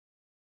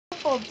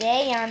beautiful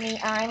day on the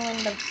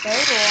island of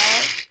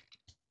Sodor.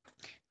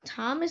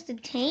 Thomas the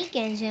Tank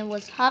Engine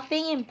was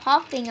huffing and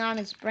puffing on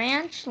his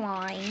branch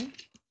line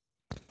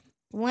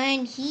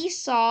when he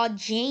saw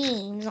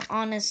James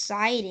on a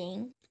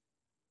siding.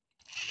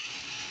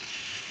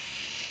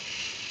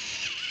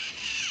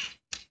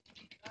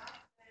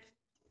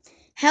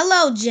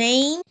 Hello,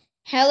 James.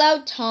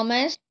 Hello,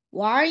 Thomas.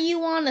 Why are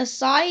you on a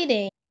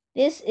siding?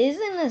 This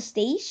isn't a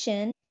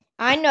station.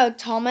 I know,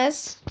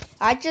 Thomas.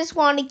 I just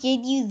want to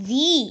give you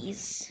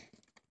these.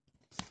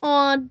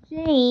 Aw,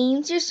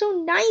 James, you're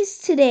so nice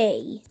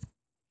today.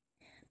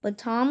 But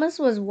Thomas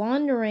was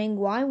wondering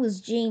why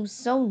was James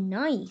so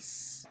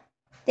nice.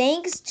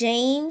 Thanks,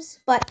 James.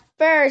 But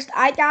first,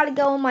 I gotta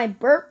go in my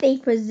birthday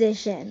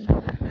position.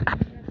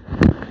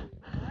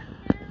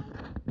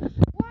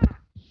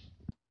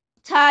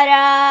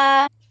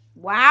 Ta-da!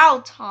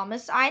 Wow,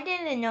 Thomas, I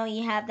didn't know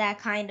you had that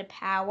kind of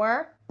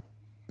power.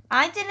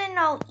 I didn't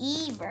know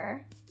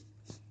either.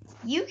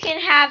 You can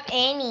have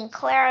Annie and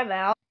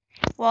Clarabelle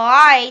while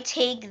I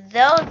take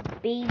those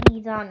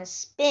babies on a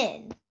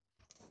spin.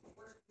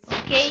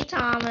 Okay,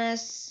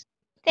 Thomas.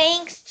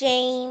 Thanks,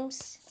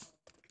 James.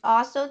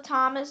 Also,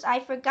 Thomas, I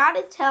forgot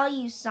to tell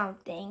you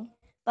something.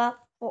 But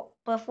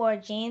before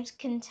James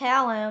can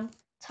tell him,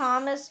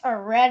 Thomas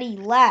already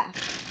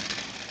left.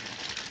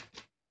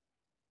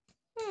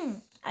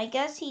 I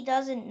guess he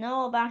doesn't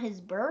know about his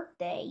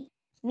birthday.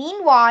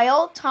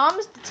 Meanwhile,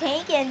 Thomas the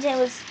Tank Engine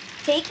was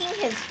taking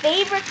his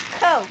favorite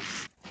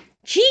coast.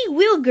 Gee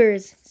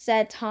Wilgers,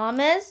 said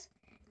Thomas.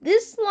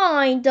 This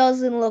line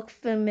doesn't look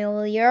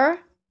familiar.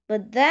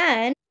 But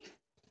then,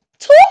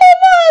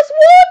 Thomas,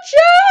 watch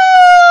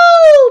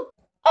out!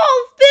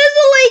 Oh,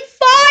 fizzling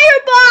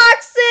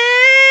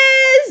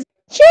fireboxes!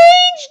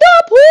 Change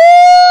the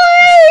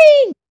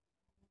point!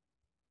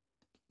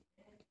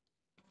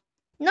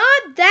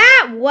 Not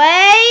that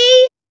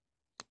way!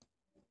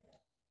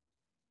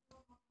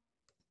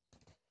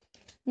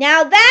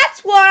 Now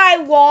that's what I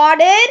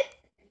wanted!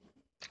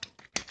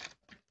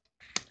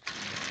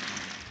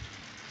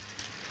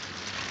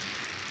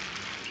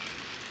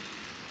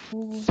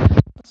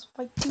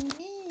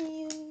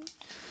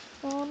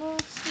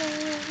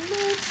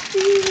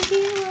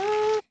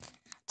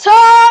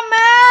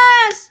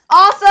 Thomas!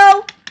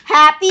 Also,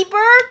 happy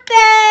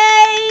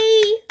birthday!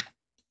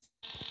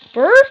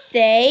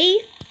 Birthday?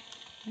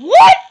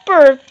 What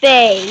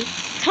birthday?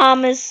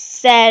 Thomas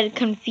said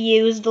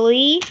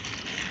confusedly.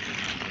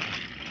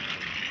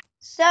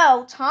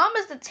 So,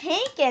 Thomas the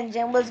Tank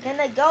Engine was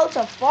gonna go to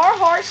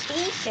Farhar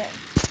Station.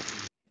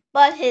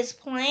 But his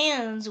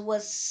plans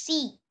was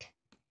seek.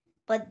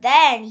 But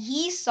then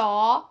he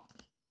saw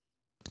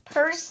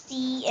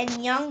Percy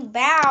and young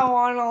Bao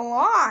on a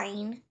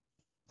line.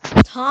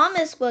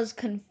 Thomas was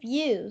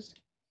confused.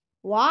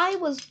 Why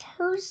was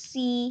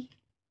Percy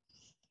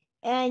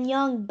and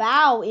young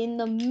Bao in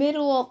the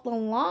middle of the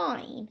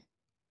line?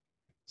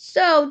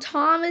 So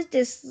Thomas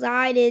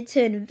decided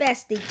to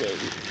investigate.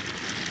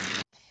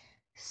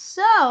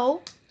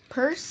 So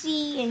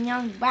Percy and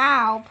young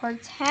Bao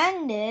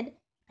pretended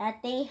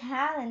that they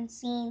hadn't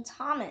seen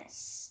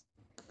Thomas.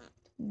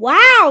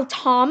 Wow,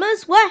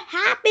 Thomas, what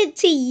happened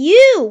to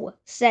you?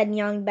 Said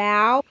young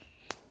Bao.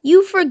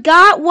 You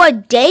forgot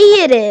what day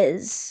it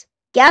is.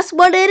 Guess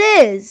what it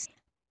is?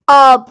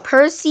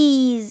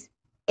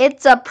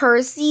 It's a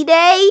Percy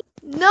Day?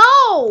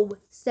 No,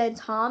 said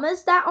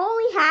Thomas, that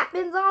only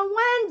happens on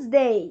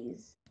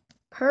Wednesdays.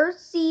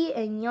 Percy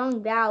and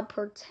young Bao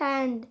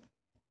pretend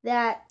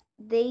that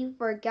they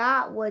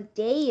forgot what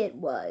day it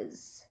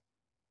was.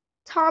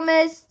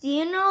 Thomas, do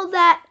you know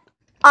that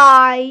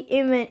I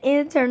am an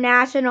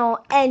international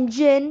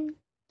engine?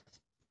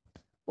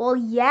 Well,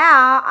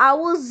 yeah, I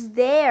was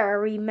there,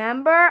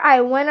 remember?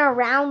 I went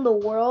around the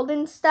world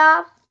and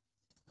stuff.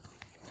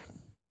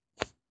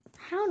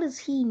 How does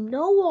he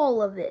know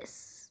all of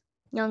this?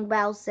 Young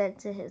Bao said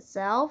to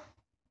himself.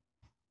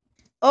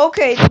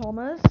 Okay,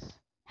 Thomas,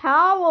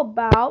 how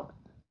about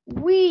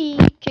we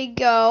could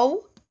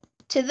go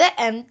to the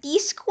empty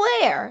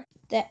square?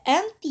 The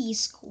empty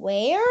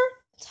square?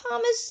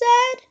 Thomas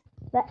said.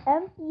 The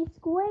empty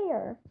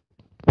square.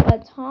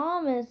 But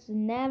Thomas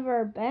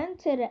never been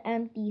to the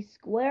empty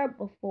square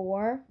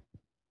before.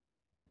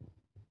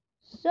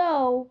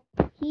 So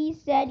he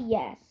said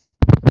yes.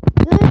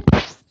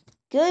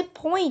 Good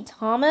point,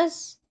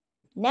 Thomas.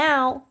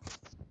 Now,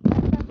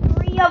 let the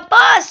three of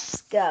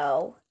us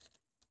go.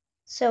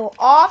 So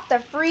off the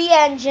three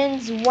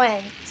engines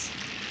went.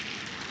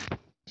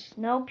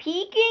 No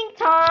peeking,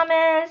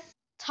 Thomas.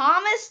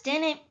 Thomas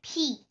didn't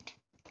peek.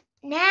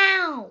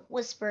 Now,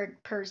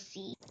 whispered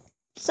Percy.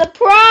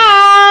 Surprise!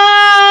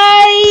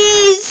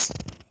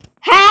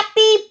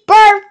 Happy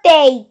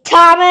birthday,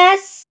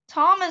 Thomas!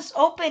 Thomas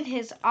opened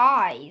his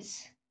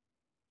eyes.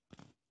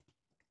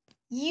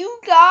 You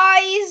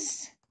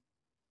guys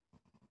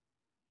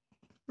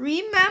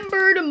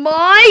remembered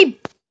my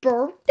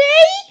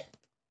birthday?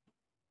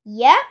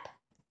 Yep.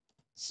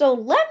 So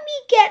let me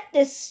get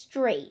this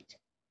straight.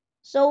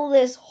 So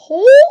this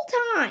whole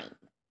time,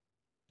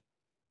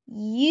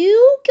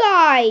 you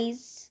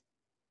guys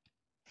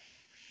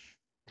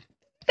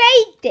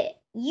faked it.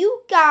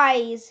 You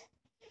guys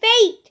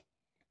faked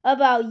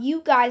about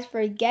you guys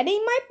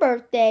forgetting my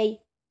birthday.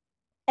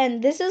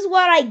 And this is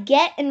what I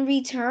get in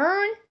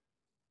return?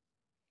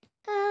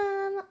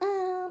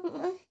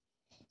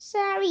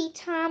 Sorry,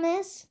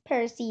 Thomas,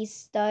 Percy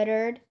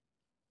stuttered.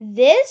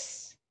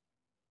 This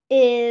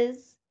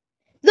is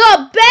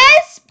the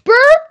best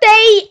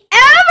birthday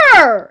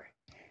ever!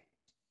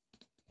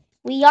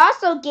 We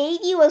also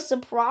gave you a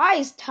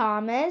surprise,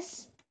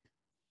 Thomas.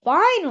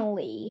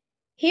 Finally.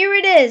 Here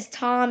it is,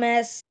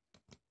 Thomas.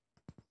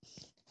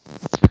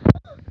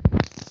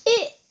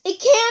 It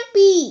can't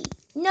be.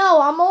 No,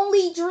 I'm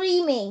only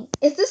dreaming.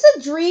 Is this a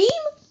dream?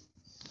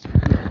 No,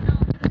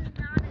 this is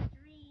not a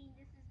dream.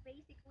 This is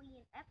basically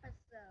an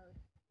episode.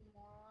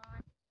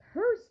 What?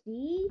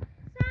 Percy?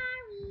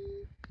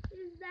 Sorry.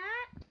 Is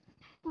that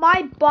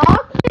my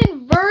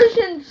Bachman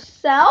version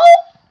self?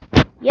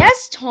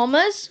 Yes,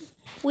 Thomas.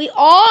 We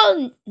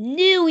all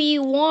knew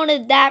you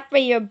wanted that for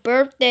your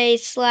birthday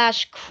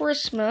 /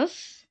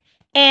 Christmas.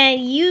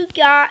 And you,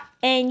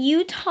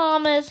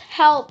 Thomas,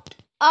 helped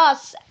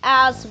us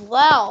as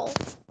well.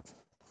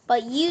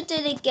 But you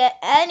didn't get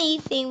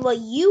anything what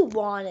you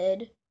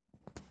wanted.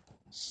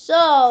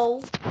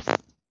 So,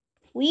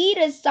 we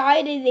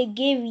decided to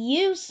give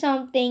you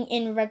something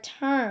in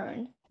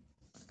return.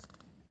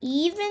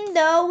 Even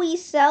though we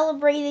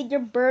celebrated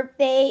your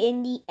birthday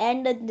in the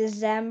end of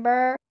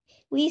December,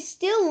 we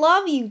still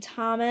love you,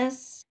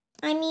 Thomas.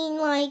 I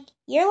mean,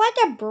 you're like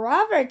a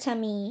brother to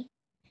me.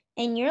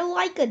 And you're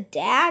like a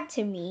dad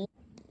to me.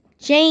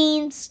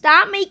 Jane,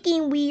 stop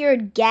making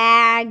weird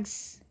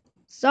gags.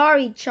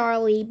 Sorry,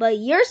 Charlie, but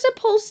you're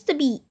supposed to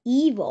be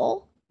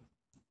evil.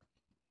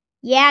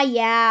 Yeah,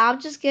 I'll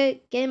just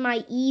get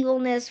my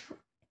evilness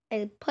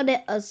and put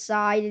it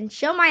aside and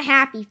show my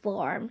happy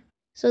form.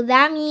 So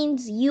that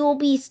means you'll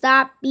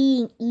stop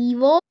being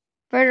evil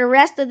for the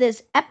rest of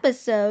this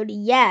episode,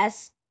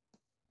 yes.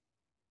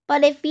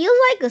 But it feels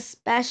like a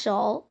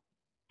special.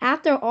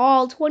 After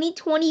all,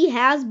 2020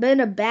 has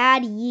been a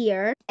bad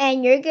year,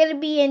 and you're gonna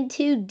be in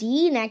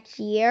 2D next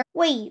year.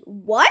 Wait,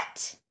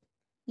 what?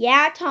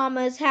 Yeah,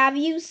 Thomas, have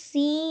you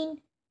seen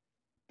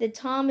the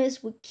Thomas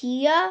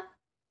Wikia?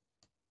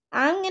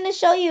 I'm gonna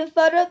show you a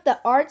photo of the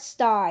art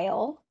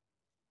style.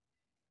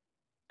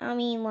 I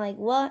mean,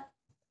 what?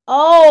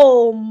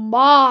 Oh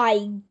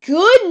my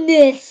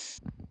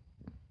goodness!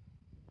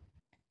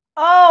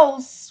 Oh,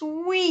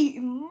 sweet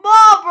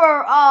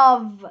mother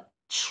of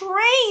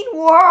Train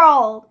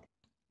World!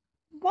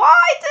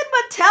 Why did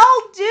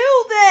Mattel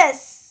do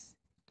this?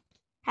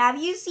 Have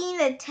you seen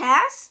the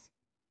test?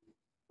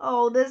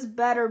 Oh, this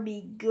better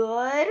be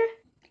good.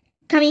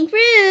 Coming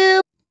through!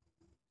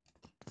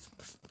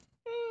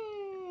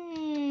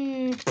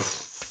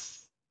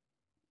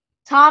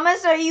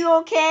 Thomas, are you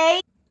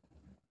okay?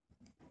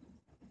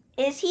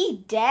 Is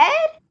he dead?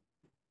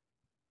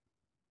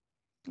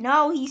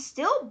 No, he's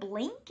still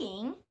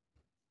blinking.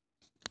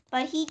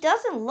 But he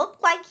doesn't look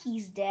like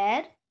he's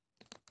dead.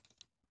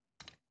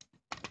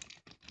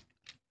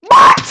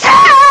 Mattel!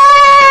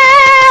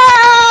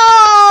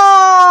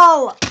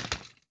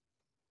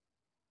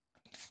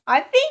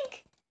 I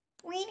think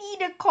we need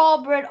to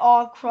call Britt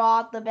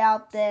Allcroft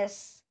about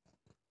this.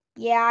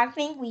 Yeah, I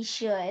think we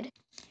should.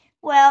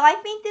 Well, I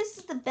think this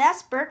is the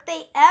best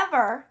birthday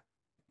ever.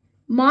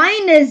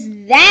 Mine is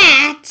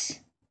that.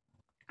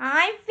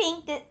 I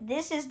think that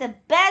this is the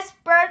best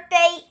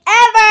birthday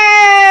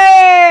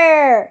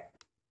ever!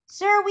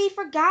 Sir, we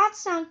forgot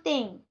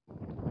something.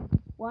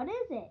 What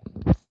is it?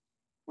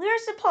 We were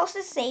supposed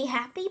to say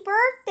happy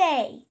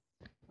birthday.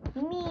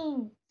 You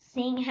mean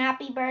sing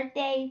happy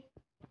birthday?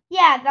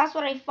 Yeah, that's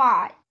what I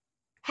thought.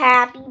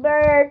 Happy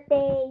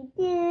birthday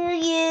to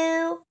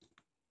you.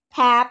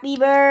 Happy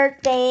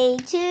birthday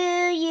to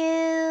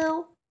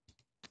you.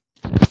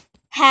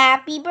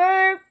 Happy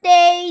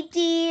birthday,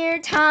 dear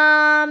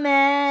Thomas.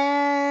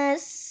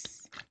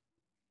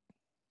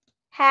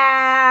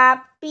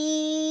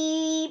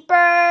 Happy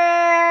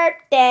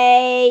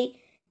birthday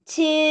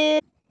to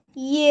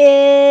you.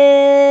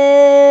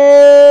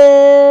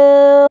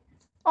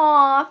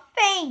 Aw,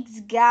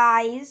 thanks,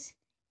 guys.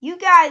 You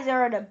guys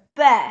are the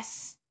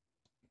best.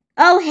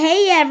 Oh,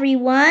 hey,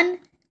 everyone.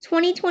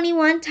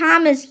 2021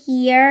 Thomas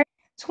here.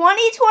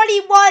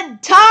 2021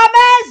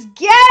 Thomas,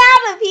 get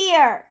out of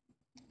here.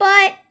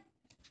 But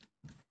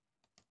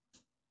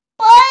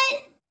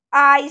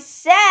I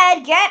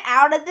said get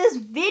out of this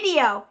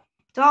video.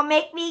 Don't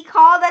make me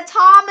call the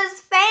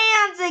Thomas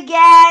fans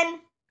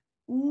again.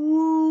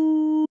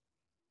 Ooh.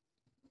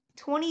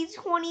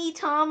 2020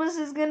 Thomas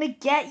is gonna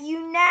get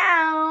you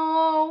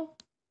now.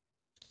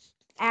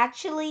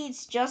 Actually,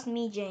 it's just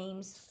me,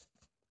 James.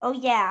 Oh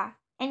yeah.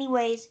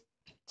 Anyways,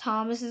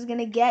 Thomas is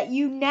gonna get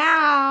you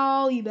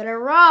now. You better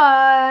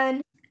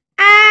run.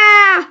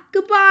 Ah!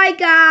 Goodbye,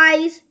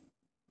 guys.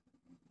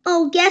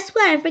 Oh, guess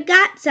what? I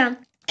forgot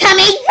something.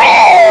 Coming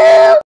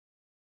through!